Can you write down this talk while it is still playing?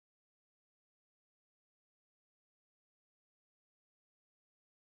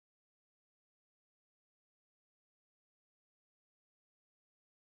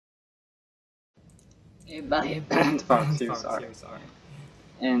LandFox here, sorry.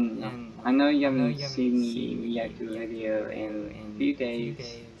 And I know you haven't seen me react to a video in a few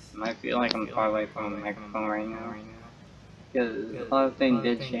days. I feel like I'm far away from a microphone right now, because a lot of things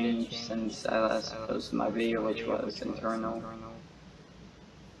did change since I last posted my video, which was internal.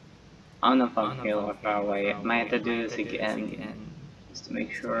 I don't know if I'm here or far away. I might have to do this again, just to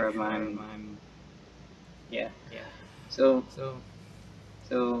make sure I'm, yeah. So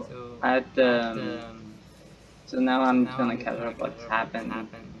I had to, so now I'm gonna catch up what's happened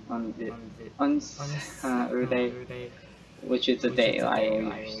on the Earth Day, which is a day I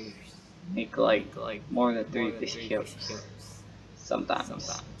always make like more than 3 videos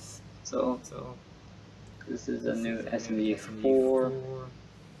sometimes. So this is a new SMG4,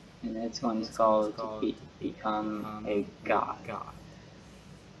 and this one's called Become a God.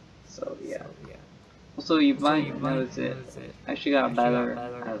 So yeah. Also, you might notice it actually got better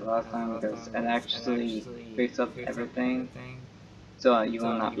as last time, because it actually fixed up everything. So you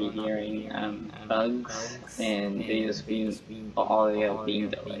will not be hearing bugs and videos being audio being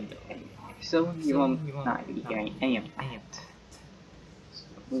delayed. So you will not be hearing any of that.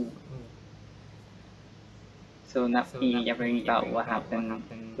 So not me yapping about what happened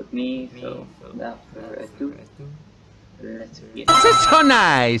with me. So without further ado, let's begin. This is so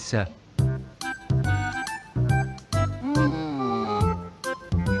nice.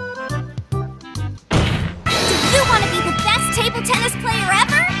 Table tennis player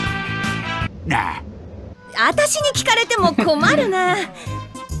ever? Nah. 私に聞かれても困るな。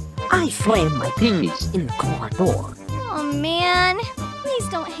I slammed my penis in the car door. Oh man, please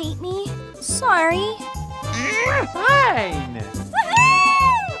don't hate me. Sorry. Fine.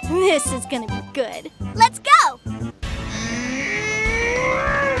 This is gonna be good. Let's go.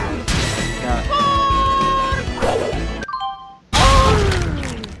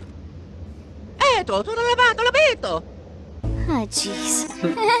 Eto, sono lavato l'abito. Oh, jeez.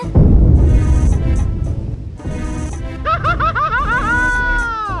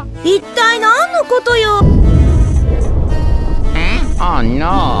 Oh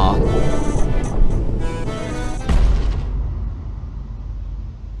no.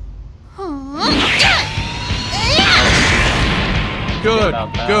 Good,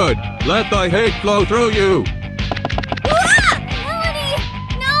 good. Let thy hate flow through you. Melanie!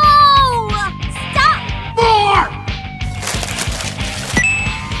 No! Stop! More!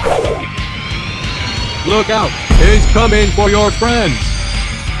 Look out! He's coming for your friends!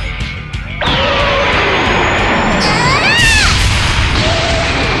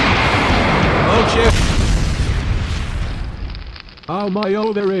 Oh shit! Oh, my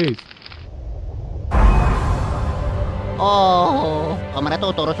ovaries! Oh, come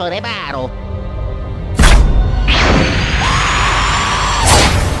natuturo sa reparo.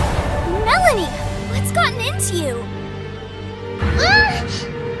 Melanie! What's gotten into you?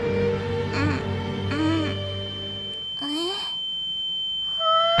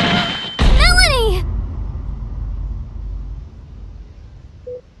 Melanie!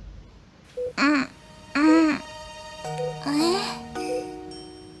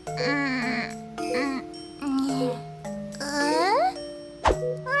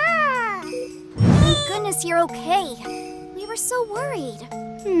 Thank goodness you're okay. We were so worried.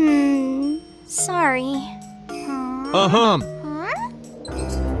 Sorry. Huh?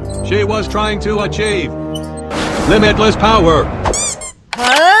 She was trying to achieve limitless power.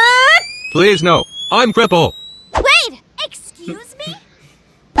 Please no, I'm crippled. Wait! Excuse me?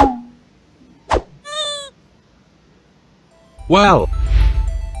 Well,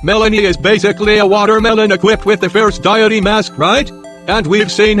 Melanie is basically a watermelon equipped with the first deity mask, right? And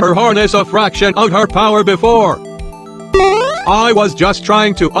we've seen her harness a fraction of her power before. I was just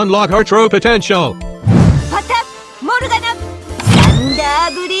trying to unlock her true potential.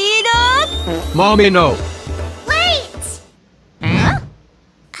 Mommy, no. Wait! Huh?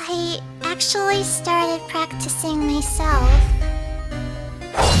 I actually started practicing myself.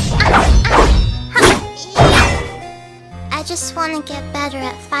 I just want to get better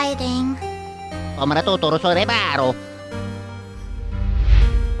at fighting. Come natuturo sa reparo.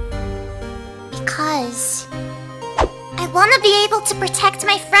 Because I want to be able to protect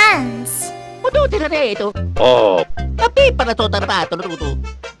my friends. Maduti na rito. Oh. Tapi para sa trabaho natuto.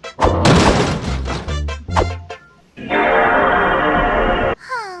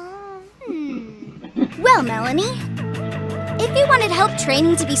 Well, Melanie, if you wanted help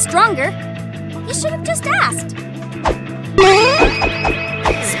training to be stronger, you should have just asked.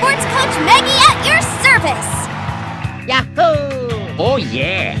 Sports Coach Maggie at your service! Yahoo! Oh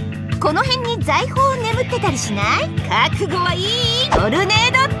yeah! この辺に財宝眠ってたりしない？覚悟はいい？トルネ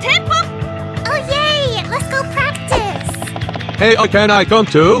ードテンポ！ Oh yay! Hey, can I come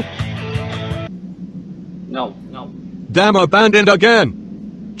too? No. Damn, abandoned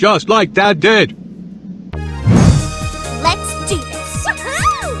again. Just like Dad did. Let's do this.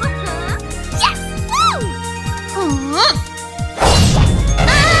 Woohoo! Yes! Woo!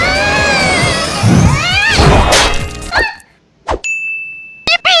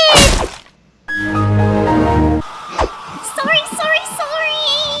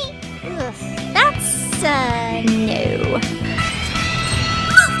 Sorry! Ugh, that's, no.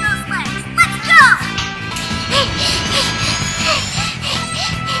 Move those legs! Let's go!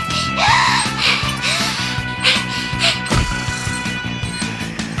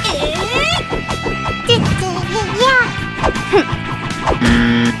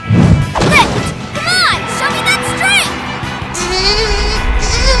 Lift! Come on! Show me that strength!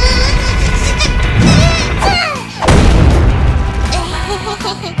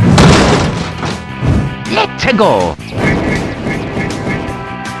 Let's go.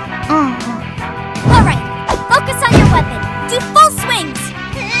 Alright, focus on your weapon. Do full swings!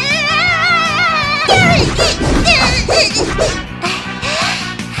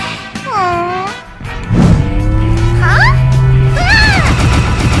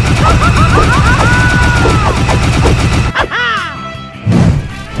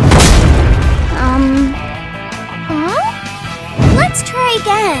 Let's try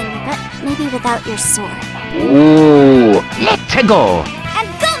again, but maybe without your sword. Ooh, let's go. And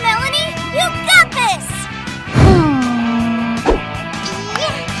go, Melanie! You got this!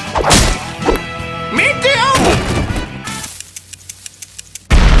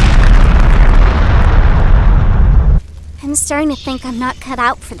 I'm starting to think I'm not cut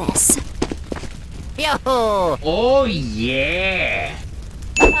out for this. Yo! Oh yeah!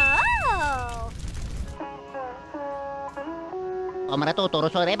 Oh!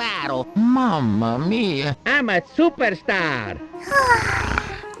 Mamma mia! I'm a superstar!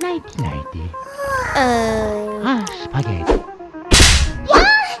 Nighty. Spaghetti.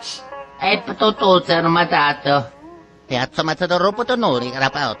 E tutto hanno matato. Ti ha ammazzato il robot onori,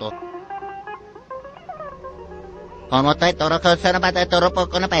 rapato. Come te toro che sono matato il robot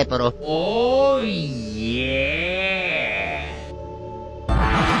con pepero. Oh yeah!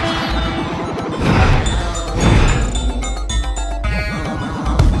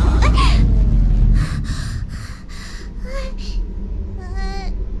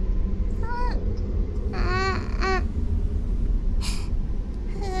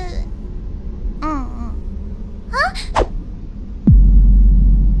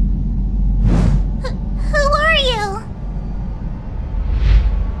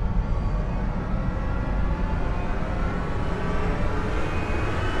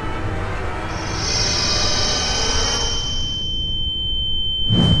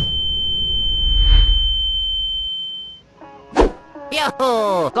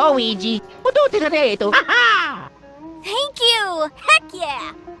 Yo! Go, Luigi! Thank you! Heck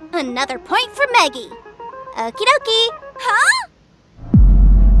yeah! Another point for Meggie. Okie dokie. Huh?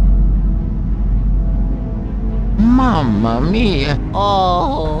 Mamma mia!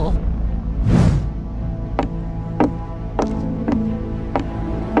 Oh!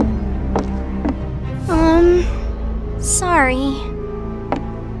 Sorry.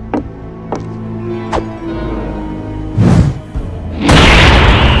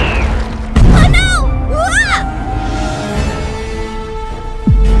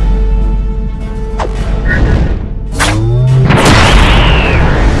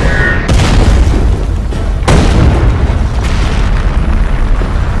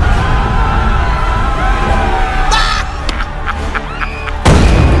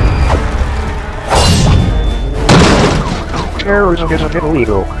 Terrorism isn't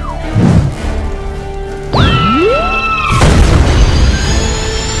illegal.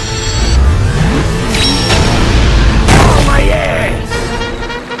 Oh my ass!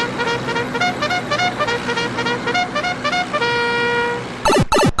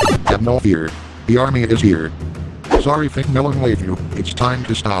 Have no fear. The army is here. Sorry, Fink Melon wave you. It's time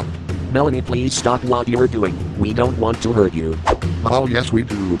to stop. Melanie, please stop what you're doing. We don't want to hurt you. Oh yes we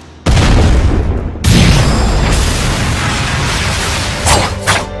do.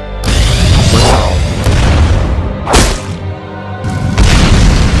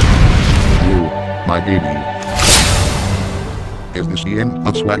 My baby. Is this the end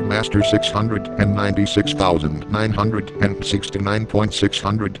of Swagmaster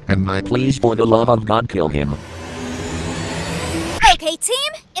 696,969.609? Please, for the love of God, kill him. Okay,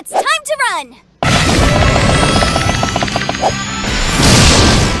 team, it's time to run!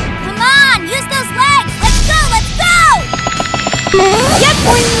 Come on, use those legs! Let's go, let's go! Yep!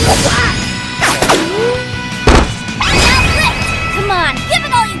 Now lift!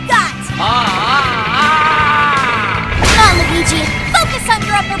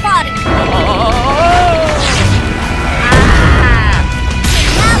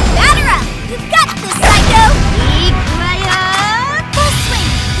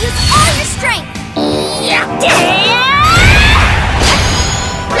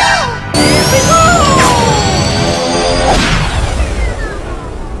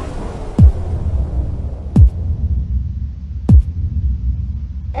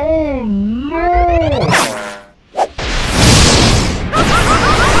 Red!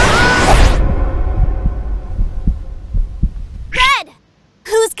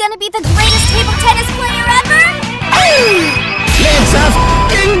 Who's gonna be the greatest table tennis player ever? Let's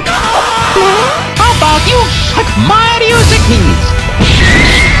f***ing go! How about you admire your techniques?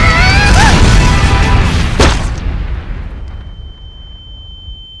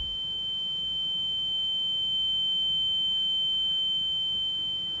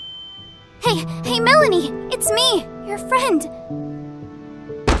 Hey, Melanie! It's me, your friend.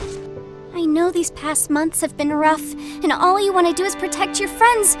 I know these past months have been rough, and all you want to do is protect your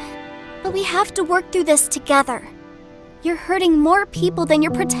friends. But we have to work through this together. You're hurting more people than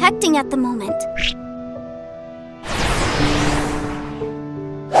you're protecting at the moment.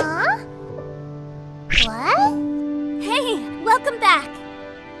 Huh? What? Hey, welcome back.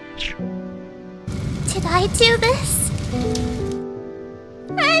 Did I do this?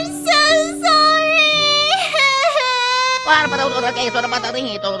 I'm so sorry!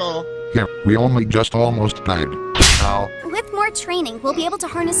 Yeah, we only just almost died. Now, With more training, we'll be able to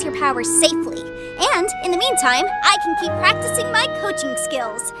harness your powers safely. And, in the meantime, I can keep practicing my coaching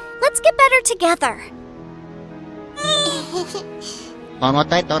skills. Let's get better together. この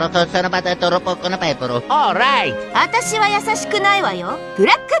タイトルとその場でトロポコのパイプル。Alright! 私は優しくないわよ。ブ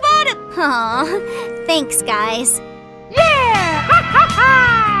ラックボール。 Aw, thanks, guys. Yeah! Ha ha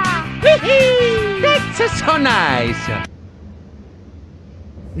ha! That's so nice!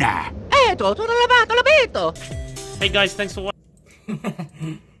 Nah. Tutto lavato, l'abito! Hey guys, thanks for watching.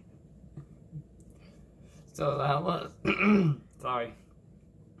 So that was sorry.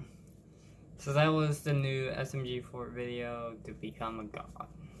 So that was the new SMG4 video to become a god.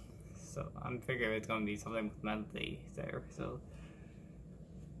 So I'm figuring it's gonna be something with melody there. So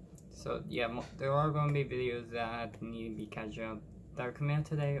yeah, there are gonna be videos that need to be catch up that are coming out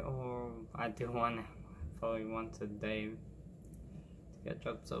today, or I do one probably once a day to catch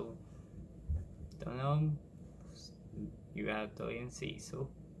up. So don't know. You have to wait and see. So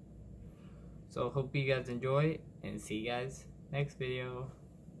hope you guys enjoy and see you guys next video.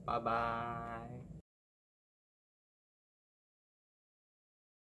 Bye bye.